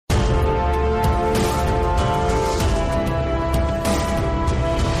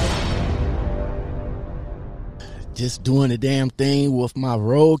Just doing the damn thing with my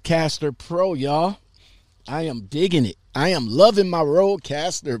Rodecaster Pro, y'all. I am digging it. I am loving my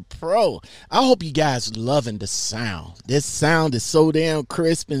Rodecaster Pro. I hope you guys loving the sound. This sound is so damn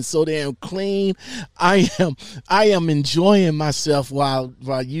crisp and so damn clean. I am enjoying myself while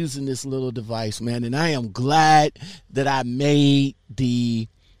using this little device, man. And I am glad that I made the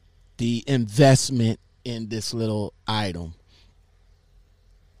investment in this little item.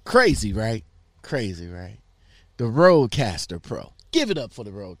 Crazy, right? Crazy, right? The Rodecaster Pro. Give it up for the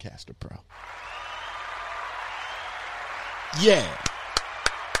Rodecaster Pro. Yeah,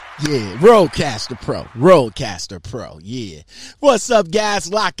 Rodecaster Pro, Rodecaster Pro, yeah. What's up,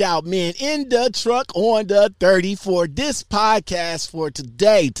 guys? Lockout Men in the truck on the 30 for this podcast for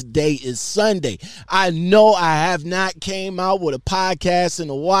today. Today is Sunday. I know I have not came out with a podcast in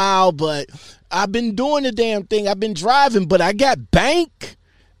a while, but I've been doing the damn thing. I've been driving, but I got bank.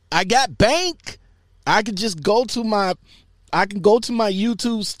 I could just go to my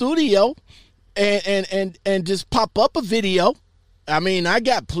YouTube studio and just pop up a video. I mean, I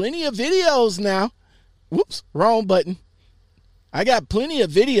got plenty of videos now. Whoops, wrong button. I got plenty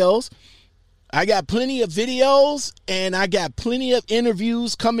of videos. And I got plenty of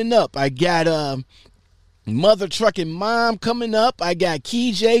interviews coming up. I got Mother Trucking Mom coming up. I got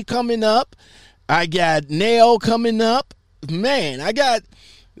KJ coming up. I got Nail coming up. Man, I got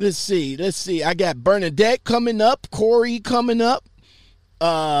Let's see. I got Bernadette coming up. Corey coming up.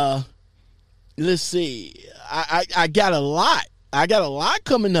 Let's see. I got a lot. I got a lot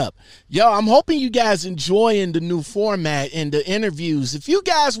coming up. Yo, I'm hoping you guys enjoying the new format and the interviews. If you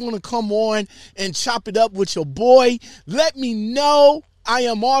guys want to come on and chop it up with your boy, let me know. I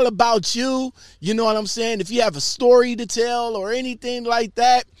am all about you. You know what I'm saying? If you have a story to tell or anything like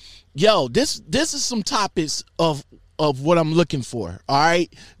that, yo, this is some topics of what I'm looking for, all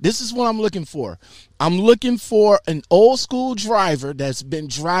right? This is what I'm looking for. I'm looking for an old school driver that's been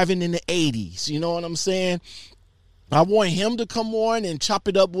driving in the 80s. You know what I'm saying? I want him to come on and chop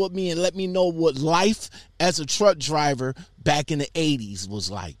it up with me and let me know what life as a truck driver back in the 80s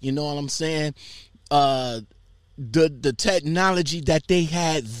was like. You know what I'm saying? The technology that they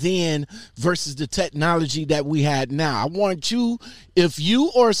had then versus the technology that we had now. I want you, if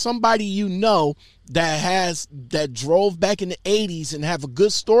you or somebody you know that drove back in the 80s and have a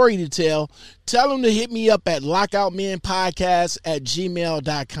good story to tell them to hit me up at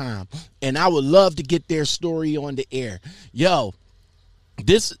lockoutmenpodcast@gmail.com, and I would love to get their story on the air. Yo,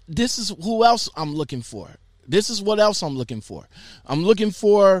 this is who else I'm looking for. This is what else I'm looking for.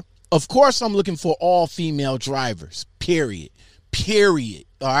 Of course, I'm looking for all female drivers, period.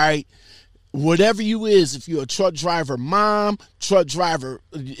 All right. Whatever you is, if you're a truck driver mom, truck driver,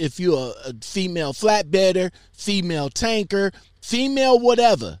 if you're a female flatbedder, female tanker, female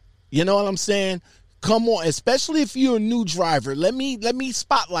whatever, you know what I'm saying? Come on, especially if you're a new driver. Let me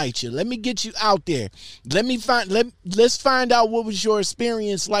spotlight you. Let me get you out there. Let's find out what was your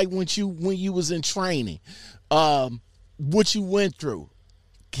experience like when you was in training. What you went through.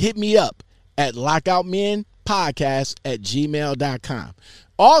 Hit me up at lockoutmenpodcast@gmail.com.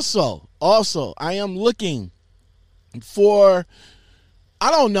 Also, I am looking for, I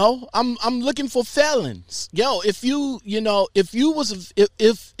don't know, I'm looking for felons. Yo, if you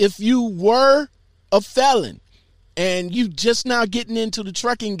were a felon and you just now getting into the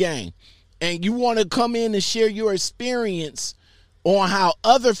trucking game and you want to come in and share your experience on how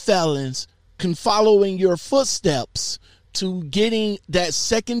other felons can follow in your footsteps to getting that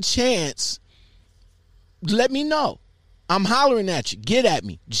second chance, let me know. I'm hollering at you. Get at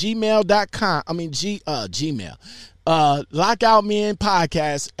me. Gmail.com. Gmail.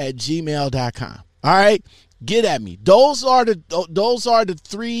 Lockoutmenpodcast@gmail.com. All right. Get at me. Those are the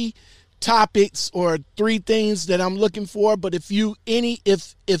three topics or three things that I'm looking for. But if any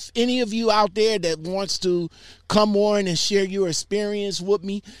of you out there that wants to come on and share your experience with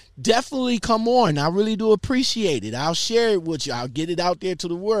me, definitely come on. I really do appreciate it. I'll share it with you. I'll get it out there to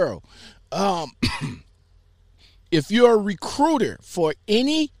the world. If you're a recruiter for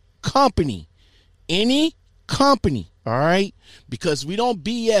any company, all right, because we don't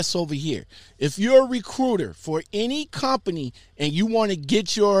BS over here. If you're a recruiter for any company and you want to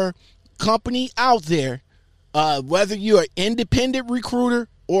get your company out there, whether you're an independent recruiter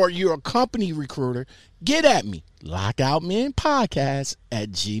or you're a company recruiter, get at me.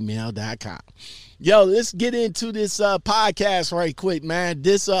 Lockoutmenpodcast@gmail.com. Yo, let's get into this podcast right quick, man.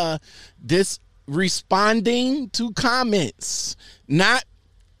 This responding to comments, not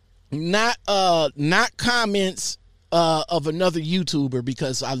comments of another YouTuber,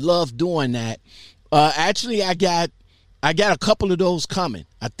 because I love doing that. Actually, I got I got a couple of those coming.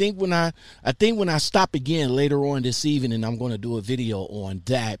 I think when I stop again later on this evening, I'm going to do a video on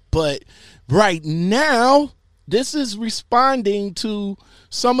that. But right now, this is responding to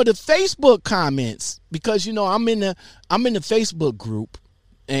some of the Facebook comments, because I'm in the Facebook group,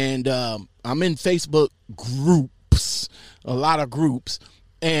 and I'm in Facebook groups, a lot of groups,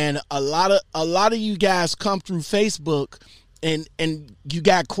 and a lot of you guys come through Facebook. And you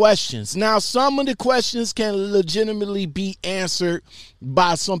got questions. Now, some of the questions can legitimately be answered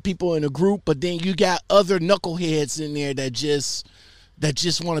by some people in the group, but then you got other knuckleheads in there that just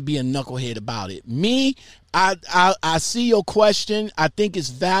want to be a knucklehead about it. Me, I see your question. I think it's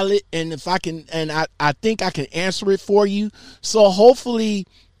valid, and if I can, and I think I can answer it for you. So hopefully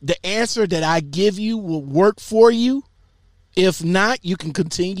the answer that I give you will work for you. If not, you can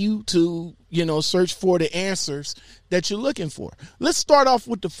continue to, search for the answers that you're looking for. Let's start off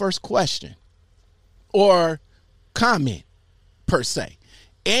with the first question or comment, per se.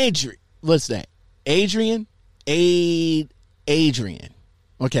 What's that? Adrian.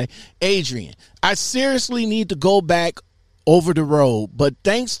 Okay. Adrian, I seriously need to go back over the road, but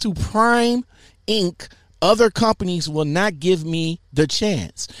thanks to Prime Inc., other companies will not give me the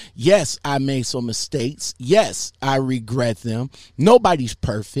chance. Yes, I made some mistakes. Yes, I regret them. Nobody's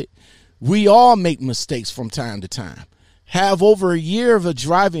perfect. We all make mistakes from time to time. Have over a year of a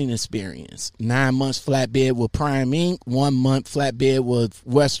driving experience. 9 months flatbed with Prime Inc., 1 month flatbed with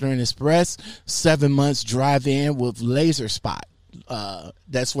Western Express, 7 months drive-in with Laser Spot.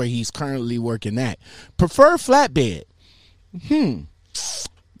 That's where he's currently working at. Prefer flatbed.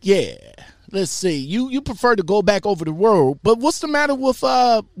 Yeah. Let's see. You prefer to go back over the road, but what's the matter with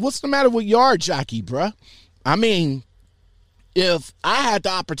yard jockey, bruh? I mean, if I had the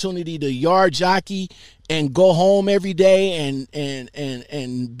opportunity to yard jockey and go home every day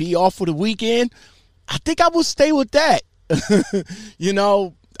and be off for the weekend, I think I would stay with that.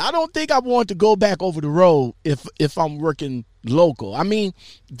 I don't think I want to go back over the road if I'm working local. I mean,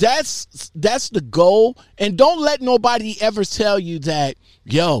 that's the goal. And don't let nobody ever tell you that,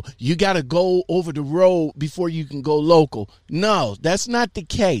 you got to go over the road before you can go local. No, that's not the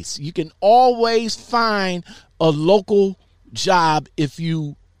case. You can always find a local job if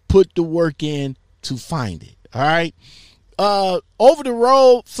you put the work in to find it. All right. Over the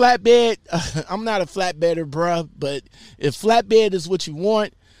road, flatbed. I'm not a flatbedder, bruh, but if flatbed is what you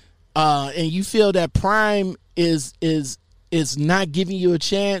want, and you feel that Prime is not giving you a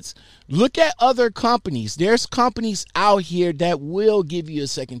chance, look at other companies. There's companies out here that will give you a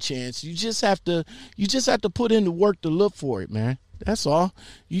second chance. You just have to put in the work to look for it, man. That's all.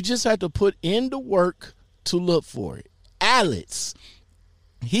 You just have to put in the work to look for it. Alex,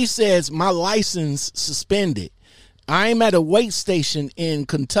 he says, my license suspended. I'm at a wait station in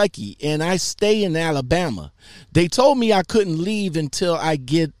Kentucky and I stay in Alabama. They told me I couldn't leave until I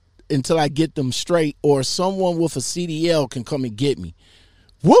get them straight, or someone with a CDL can come and get me.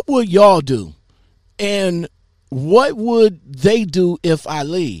 What would y'all do? And what would they do if I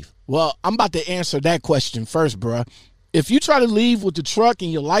leave? Well, I'm about to answer that question first, bruh. If you try to leave with the truck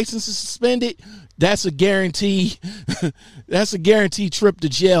and your license is suspended, that's a guarantee. That's a guaranteed trip to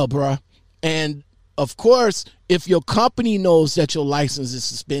jail, bruh. And of course, if your company knows that your license is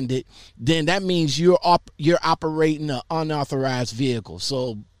suspended, then that means you're operating an unauthorized vehicle.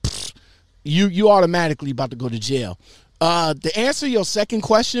 So you automatically about to go to jail. To answer your second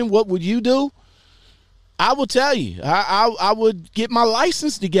question, what would you do? I will tell you, I would get my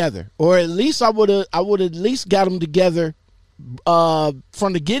license together, or at least I would at least got them together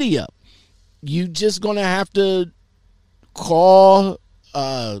from the giddy up. You just gonna have to call,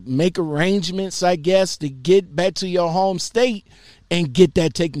 make arrangements, I guess, to get back to your home state and get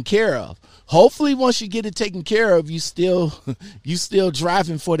that taken care of. Hopefully, once you get it taken care of, you still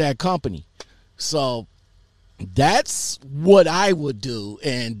driving for that company. So that's what I would do,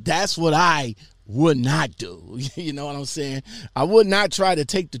 and that's what I would not do. You know what I'm saying? I would not try to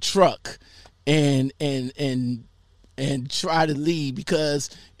take the truck and try to leave, because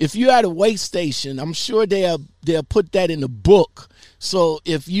if you're at a wait station, I'm sure they'll put that in the book. So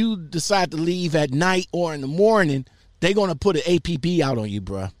if you decide to leave at night or in the morning, they're going to put an APB out on you,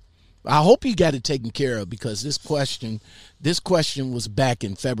 bruh. I hope you got it taken care of, because this question was back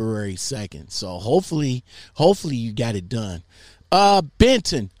in February 2nd. So hopefully you got it done.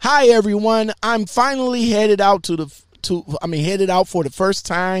 Benton, hi everyone. I'm finally headed out for the first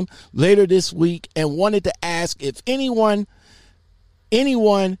time later this week, and wanted to ask if anyone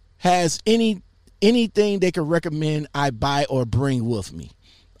has anything they could recommend I buy or bring with me.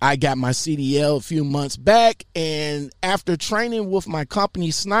 I got my CDL a few months back, and after training with my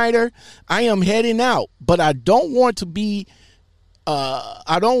company Snyder, I am heading out. But I don't want to be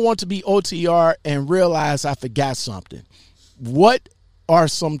OTR and realize I forgot something. What are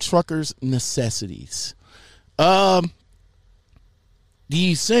some truckers' necessities? The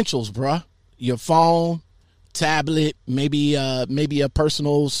essentials, bruh. Your phone, tablet, maybe a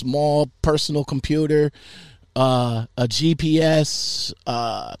small personal computer, a GPS,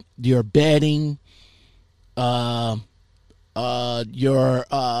 your bedding, your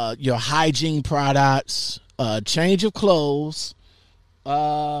hygiene products, change of clothes,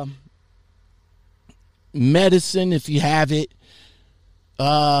 medicine if you have it,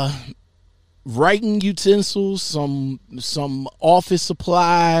 writing utensils, some office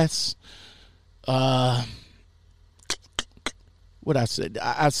supplies. What I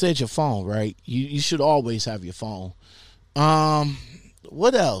said your phone, right? You should always have your phone.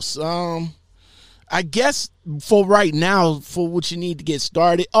 What else? I guess for right now, for what you need to get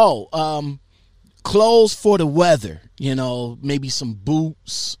started. Clothes for the weather. Maybe some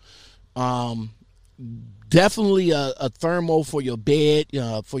boots. Definitely a thermal for your bed,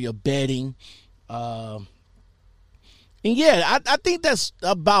 for your bedding. And yeah, I think that's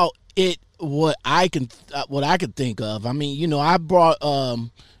about it. What I could think of. I mean, I brought,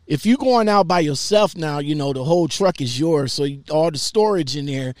 if you're going out by yourself now, the whole truck is yours. So all the storage in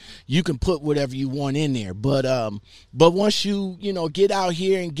there, you can put whatever you want in there. But once you, get out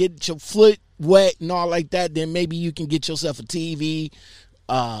here and get your foot wet and all like that, then maybe you can get yourself a TV,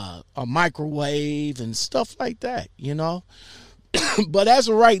 a microwave and stuff like that, But as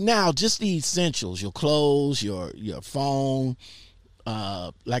of right now, just the essentials, your clothes, your phone,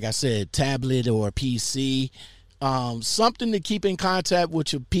 like I said, tablet or PC, something to keep in contact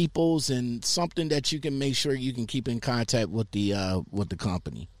with your peoples, and something that you can make sure you can keep in contact with the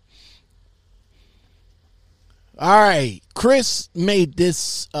company. All right, Chris made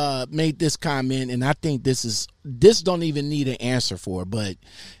this comment, and I think this don't even need an answer for, but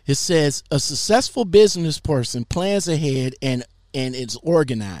it says a successful business person plans ahead and it's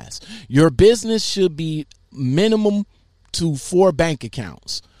organized. Your business should be minimum to 4 bank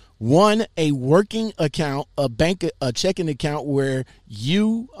accounts. 1, a working account, a checking account where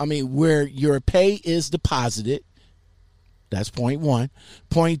your pay is deposited. That's point 1.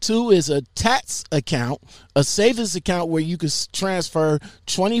 Point 2 is a tax account, a savings account where you can transfer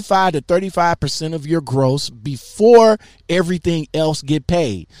 25 to 35% of your gross before everything else get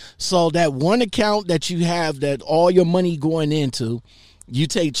paid. So that one account that you have that all your money going into, you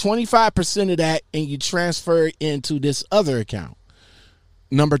take 25% of that and you transfer it into this other account.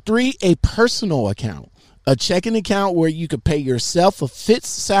 Number 3, a personal account. A checking account where you could pay yourself a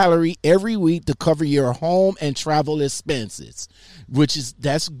fixed salary every week to cover your home and travel expenses,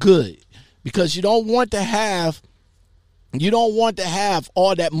 that's good, because you don't want to have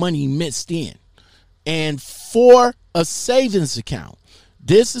all that money mixed in. And 4, a savings account.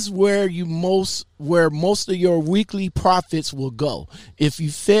 This is where most of your weekly profits will go. If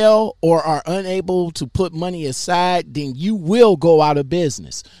you fail or are unable to put money aside, then you will go out of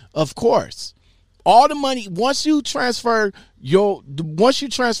business. Of course. All the money, once you transfer your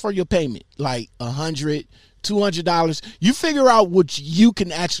payment, like $100, $200, you figure out what you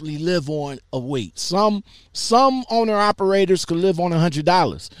can actually live on a week. Some owner operators could live on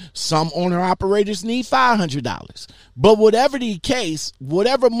 $100. Some owner operators need $500. But whatever the case,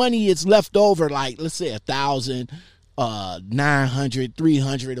 whatever money is left over, like let's say $1,000, $900,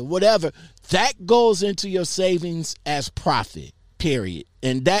 $300, or whatever, that goes into your savings as profit. Period.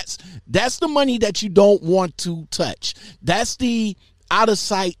 And that's the money that you don't want to touch. That's the out of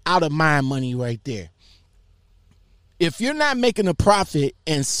sight, out of mind money right there. If you're not making a profit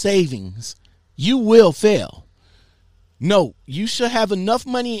and savings, you will fail. No, you should have enough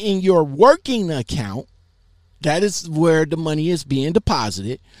money in your working account. That is where the money is being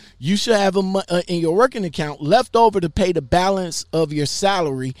deposited. You should have in your working account left over to pay the balance of your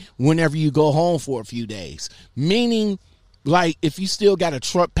salary whenever you go home for a few days. Meaning, like if you still got a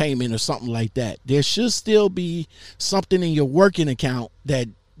truck payment or something like that, there should still be something in your working account that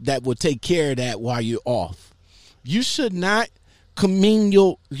will take care of that while you're off. You should not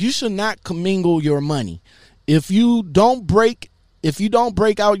commingle your money. If you don't break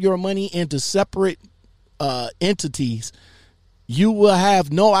out your money into separate entities, you will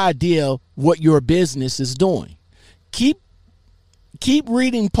have no idea what your business is doing. Keep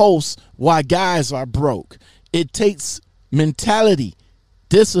reading posts why guys are broke. It takes mentality,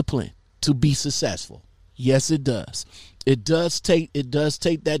 discipline to be successful. Yes, it does. It does take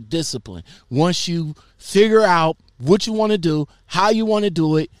that discipline. Once you figure out what you want to do, how you want to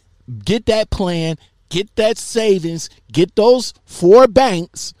do it, get that plan, get that savings, get those 4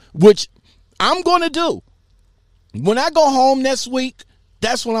 banks, which I'm going to do. When I go home next week,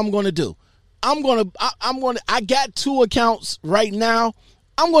 that's what I'm going to do. I got 2 accounts right now.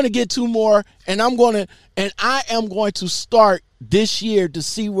 I'm going to get 2 more, and I am going to start this year to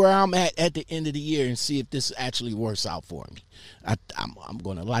see where I'm at the end of the year and see if this actually works out for me. I'm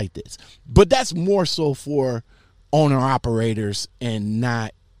going to like this. But that's more so for owner operators and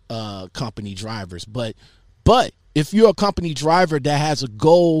not company drivers. But if you're a company driver that has a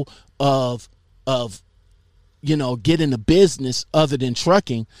goal of getting a business other than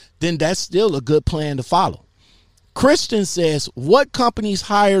trucking, then that's still a good plan to follow. Christian says, what companies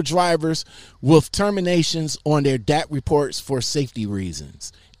hire drivers with terminations on their DAT reports for safety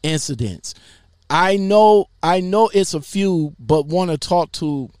reasons, incidents? I know it's a few, but want to talk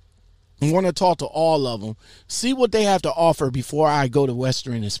to all of them. See what they have to offer before I go to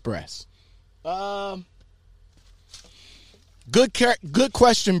Western Express. Good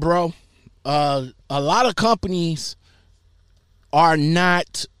question, bro. A lot of companies are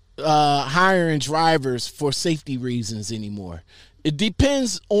not hiring drivers for safety reasons anymore. It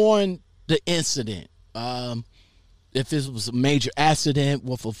depends on the incident. If it was a major accident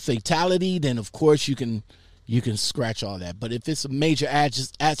with a fatality, then of course you can scratch all that. But if it's a major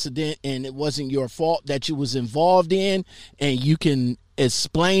accident and it wasn't your fault that you was involved in, and you can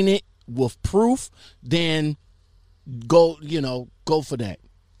explain it with proof, then go for that.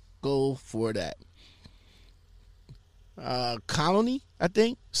 Go for that. Colony, I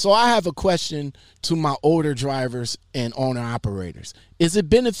think. So I have a question to my older drivers and owner operators. Is it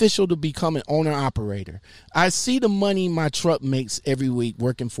beneficial to become an owner operator? I see the money my truck makes every week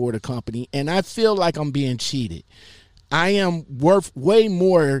working for the company, and I feel like I'm being cheated. I am worth way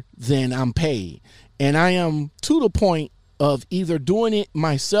more than I'm paid, and I am to the point of either doing it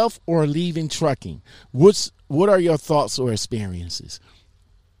myself or leaving trucking. What are your thoughts or experiences?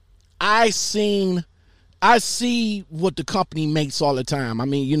 I see what the company makes all the time. I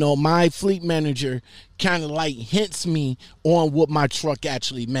mean, my fleet manager kind of like hints me on what my truck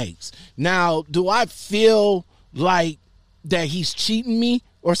actually makes. Now, do I feel like that he's cheating me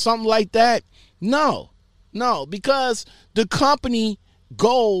or something like that? No, because the company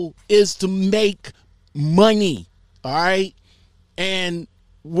goal is to make money, all right? And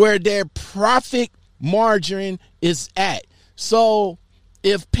where their profit margin is at. So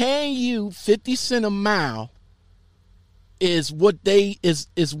if paying you 50 cents a mile is what they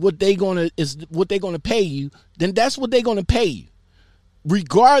gonna pay you, then that's what they're gonna pay you,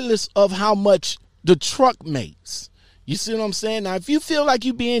 regardless of how much the truck makes. You see what I'm saying? Now, if you feel like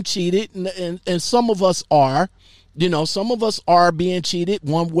you're being cheated, and some of us are, being cheated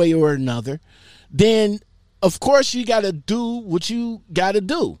one way or another, then of course you got to do what you got to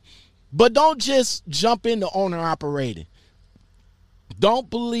do. But don't just jump into owner operating. Don't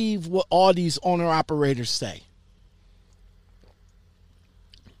believe what all these owner operators say.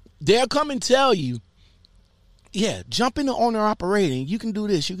 They'll come and tell you, yeah, jump into owner operating. You can do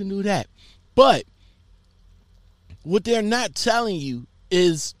this, you can do that. But what they're not telling you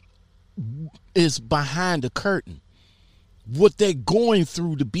is behind the curtain. What they're going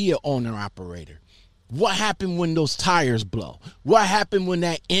through to be an owner operator. What happened when those tires blow? What happened when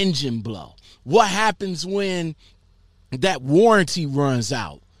that engine blow? What happens when that warranty runs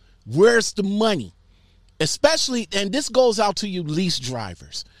out? Where's the money? Especially, and this goes out to you lease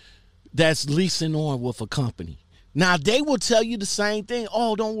drivers that's leasing on with a company. Now, they will tell you the same thing.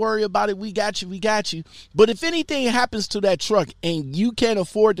 Oh, don't worry about it. We got you. But if anything happens to that truck and you can't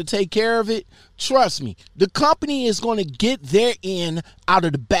afford to take care of it, trust me, the company is going to get their end out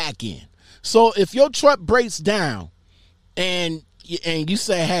of the back end. So if your truck breaks down and you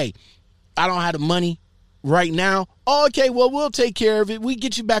say, hey, I don't have the money right now. Oh, okay, well, we'll take care of it. We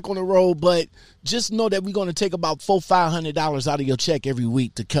get you back on the road, but just know that we're going to take about $400-$500 out of your check every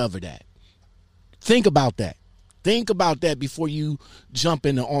week to cover that. Think about that. Think about that before you jump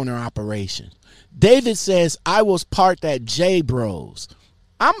into owner operation. David says, I was parked at J Bros.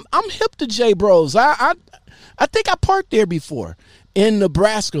 I'm hip to J Bros. I think I parked there before in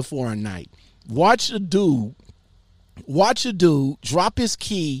Nebraska for a night. Watch a dude drop his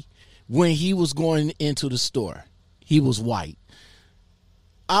key when he was going into the store. He was white.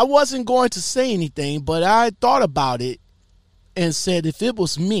 I wasn't going to say anything, but I thought about it and said, if it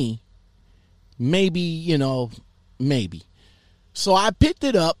was me, maybe. So I picked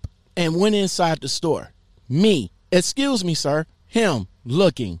it up and went inside the store. Me, excuse me, sir. Him,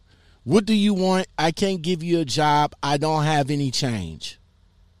 looking. What do you want? I can't give you a job. I don't have any change.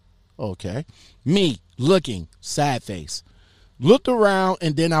 Okay. Me looking, sad face. Looked around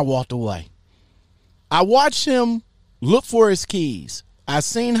and then I walked away. I watched him look for his keys. I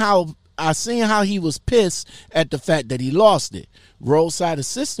seen how he was pissed at the fact that he lost it. Roadside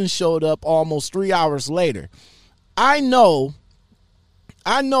assistance showed up almost 3 hours later. I know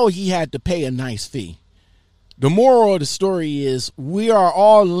he had to pay a nice fee. The moral of the story is we are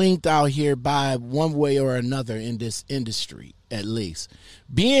all linked out here by one way or another in this industry, at least.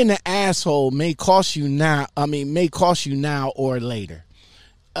 Being an asshole may cost you now or later.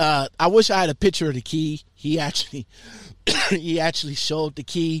 I wish I had a picture of the key. He actually showed the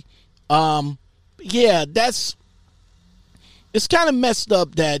key. Yeah, it's kind of messed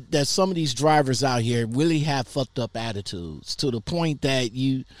up that some of these drivers out here really have fucked up attitudes to the point that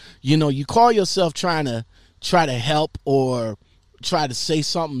you call yourself trying to help or try to say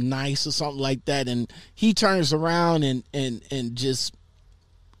something nice or something like that, and he turns around and just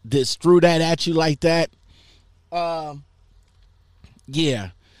threw that at you like that.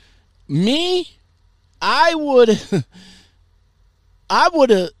 Yeah. Me, I would have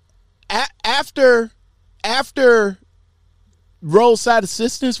after roadside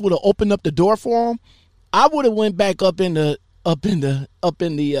assistance would have opened up the door for him, I would have went back up in the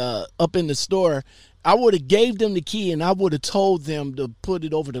store. I would have gave them the key and I would have told them to put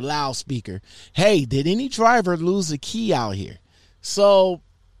it over the loudspeaker. Hey, did any driver lose a key out here? So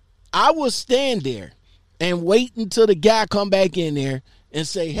I would stand there and wait until the guy come back in there and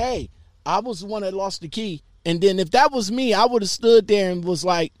say, hey, I was the one that lost the key. And then if that was me, I would have stood there and was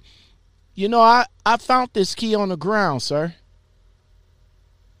like, I found this key on the ground, sir.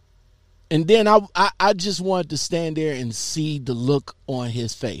 And then I just wanted to stand there and see the look on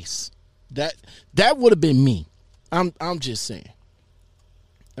his face. That would have been me. I'm just saying.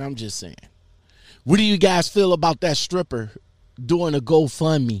 What do you guys feel about that stripper doing a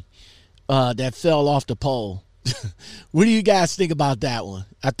GoFundMe that fell off the pole? What do you guys think about that one?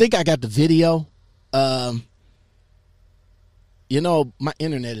 I think I got the video. My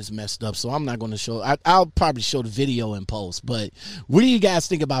internet is messed up, so I'm not going to show. I'll probably show the video in post. But what do you guys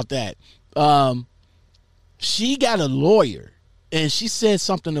think about that? She got a lawyer, and she said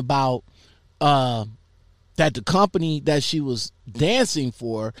something about that the company that she was dancing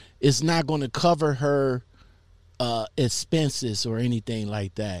for is not going to cover her expenses or anything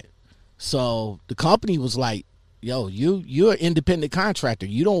like that. So the company was like, yo, you're an independent contractor.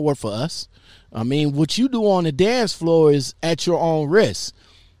 You don't work for us. I mean, what you do on the dance floor is at your own risk.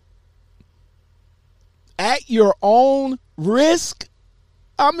 At your own risk?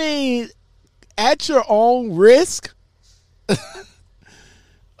 I mean, at your own risk?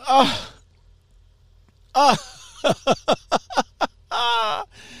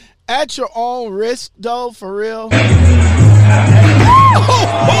 At your own risk, though, for real?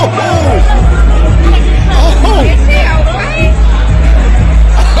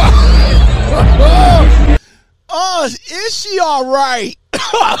 Oh, is she all right?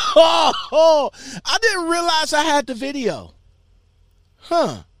 I didn't realize I had the video.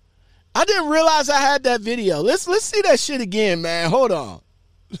 I didn't realize I had that video. Let's see that shit again, man. Hold on.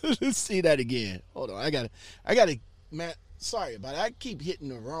 Let's see that again. Hold on. I gotta, man. Sorry about it. I keep hitting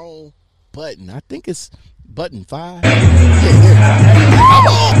the wrong button. I think it's button 5. But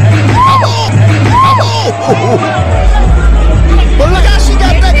look how she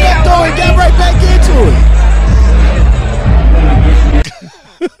got back up though and got right back into it.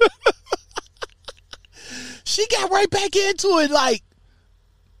 She got right back into it like,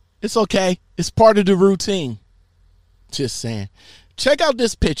 it's okay. It's part of the routine. Just saying. Check out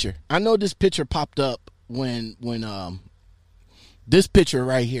this picture. I know this picture popped up when this picture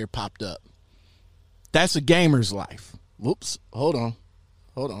right here popped up. That's a gamer's life. Whoops. Hold on.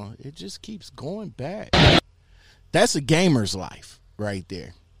 It just keeps going back. That's a gamer's life right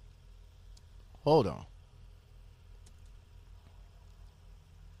there. Hold on.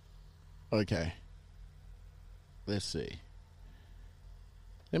 Okay. Let's see.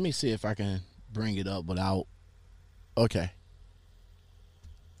 Let me see if I can bring it up without. Okay.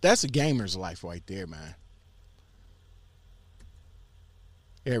 That's a gamer's life right there, man.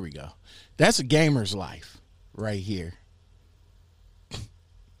 There we go. That's a gamer's life right here.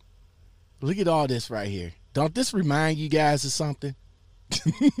 Look at all this right here. Don't this remind you guys of something?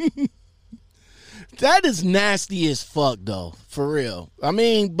 That is nasty as fuck, though, for real. I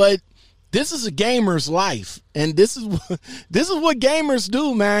mean, but this is a gamer's life, and this is what gamers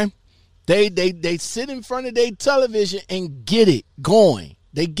do, man. They sit in front of their television and get it going.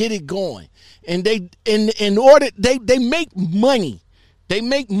 They get it going, and they make money. They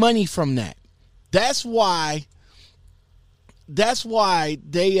make money from that. That's why that's why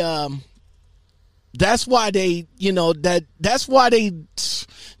they that's why they that's why they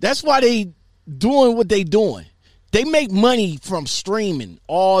doing what they doing. They make money from streaming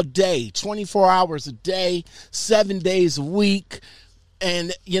all day, 24 hours a day, 7 days a week.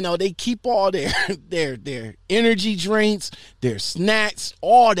 And, they keep all their energy drinks, their snacks,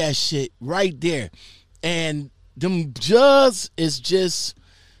 all that shit right there. And them jugs is just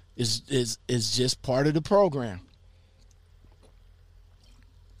part of the program.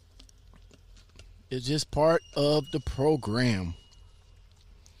 It's just part of the program.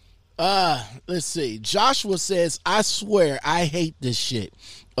 Let's see. Joshua says, I swear I hate this shit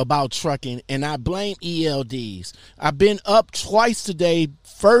about trucking, and I blame ELDs. I've been up twice today,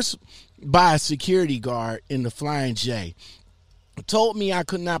 first by a security guard in the Flying J. Told me I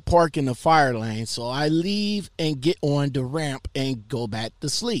could not park in the fire lane, so I leave and get on the ramp and go back to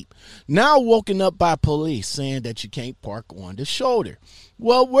sleep. Now woken up by police saying that you can't park on the shoulder.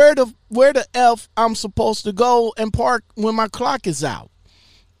 Well, where the F I'm supposed to go and park when my clock is out?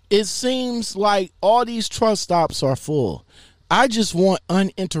 It seems like all these truck stops are full. I just want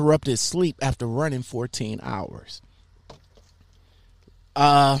uninterrupted sleep after running 14 hours.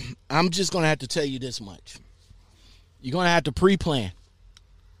 I'm just going to have to tell you this much. You're going to have to pre-plan.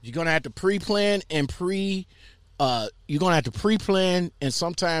 You're going to have to pre-plan and you're going to have to pre-plan and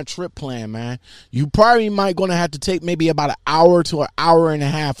sometime trip plan, man. You probably might going to have to take maybe about an hour to an hour and a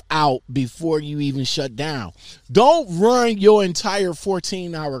half out before you even shut down. Don't run your entire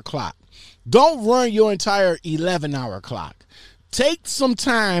 14-hour clock. Don't run your entire 11-hour clock. Take some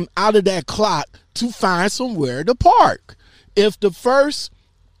time out of that clock to find somewhere to park. If the first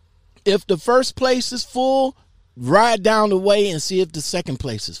place is full, ride down the way and see if the second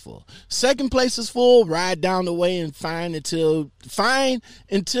place is full. Second place is full, ride down the way and find until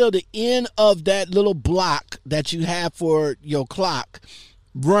the end of that little block that you have for your clock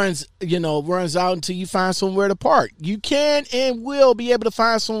runs out until you find somewhere to park. You can and will be able to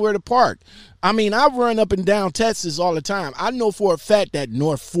find somewhere to park. I mean, I run up and down Texas all the time. I know for a fact that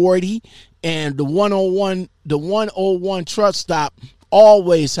North 40 and the 101 truck stop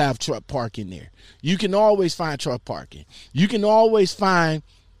always have truck parking there. You can always find truck parking. You can always find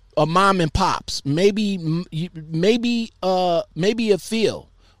a mom and pops, maybe a field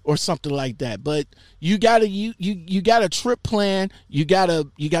or something like that. But you gotta trip plan. You gotta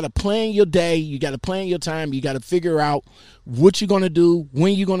plan your day. You gotta plan your time. You gotta figure out what you're gonna do,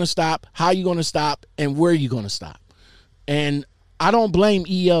 when you're gonna stop, how you're gonna stop, and where you're gonna stop. And I don't blame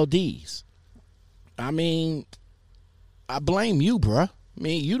ELDs. I mean, I blame you, bruh. I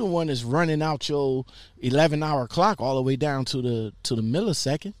mean, you the one that's running out your 11-hour clock all the way down to the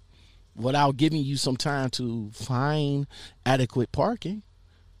millisecond without giving you some time to find adequate parking.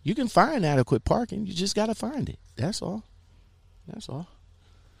 You can find adequate parking. You just got to find it. That's all. That's all.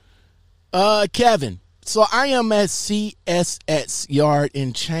 Kevin. So I am at CSX yard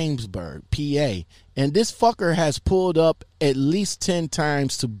in Chambersburg, PA, and this fucker has pulled up at least 10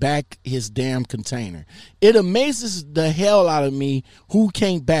 times to back his damn container. It amazes the hell out of me who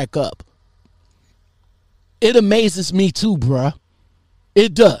can't back up. It amazes me too, bruh.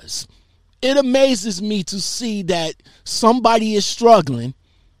 It does. It amazes me to see that somebody is struggling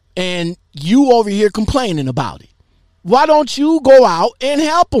and you over here complaining about it. Why don't you go out and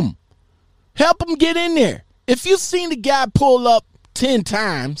help them? Help them get in there. If you've seen the guy pull up 10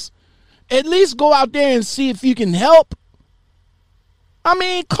 times, at least go out there and see if you can help. I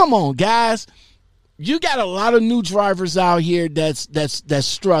mean, come on, guys. You got a lot of new drivers out here that's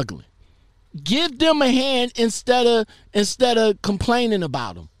struggling. Give them a hand instead of complaining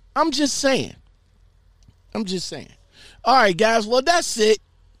about them. I'm just saying. All right, guys. Well, that's it.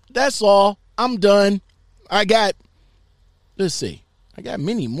 That's all. I'm done. Let's see. I got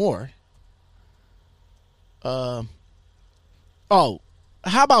many more. How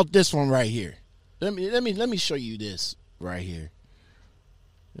about this one right here? Let me show you this right here.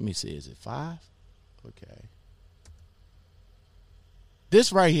 Let me see. Is it 5? Okay.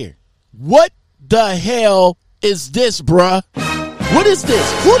 This right here. What the hell is this, bruh? What is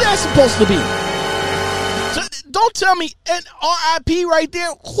this? Who that's supposed to be? So, don't tell me an RIP right there.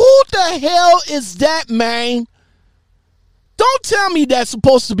 Who the hell is that, man? Don't tell me that's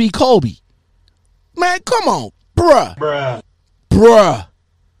supposed to be Kobe. Man, come on. Bruh.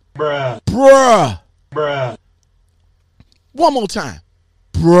 One more time.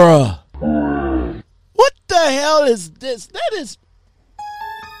 Bruh. What the hell is this?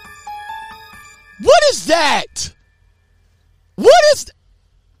 What is that? What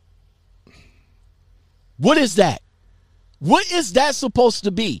is that? What is that supposed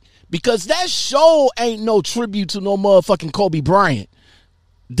to be? Because that show ain't no tribute to no motherfucking Kobe Bryant.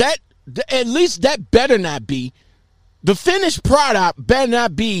 At least that better not be. The finished product better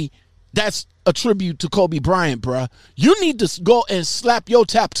not be that's a tribute to Kobe Bryant, bruh. You need to go and slap your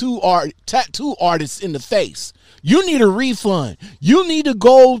tattoo artist in the face. You need a refund. You need to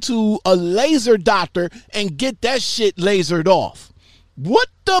go to a laser doctor and get that shit lasered off. What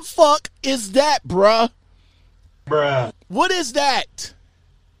the fuck is that, bruh? What is that?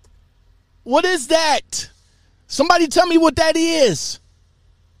 What is that? Somebody tell me what that is.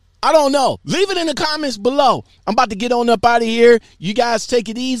 I don't know. Leave it in the comments below. I'm about to get on up out of here. You guys take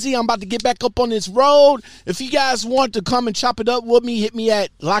it easy. I'm about to get back up on this road. If you guys want to come and chop it up with me, hit me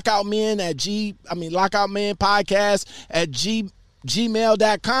at Lockoutman Podcast at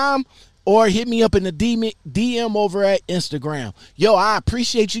gmail.com, or hit me up in the DM over at Instagram. Yo, I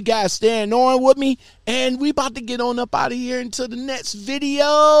appreciate you guys staying on with me, and we about to get on up out of here until the next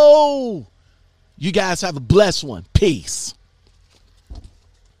video. You guys have a blessed one. Peace.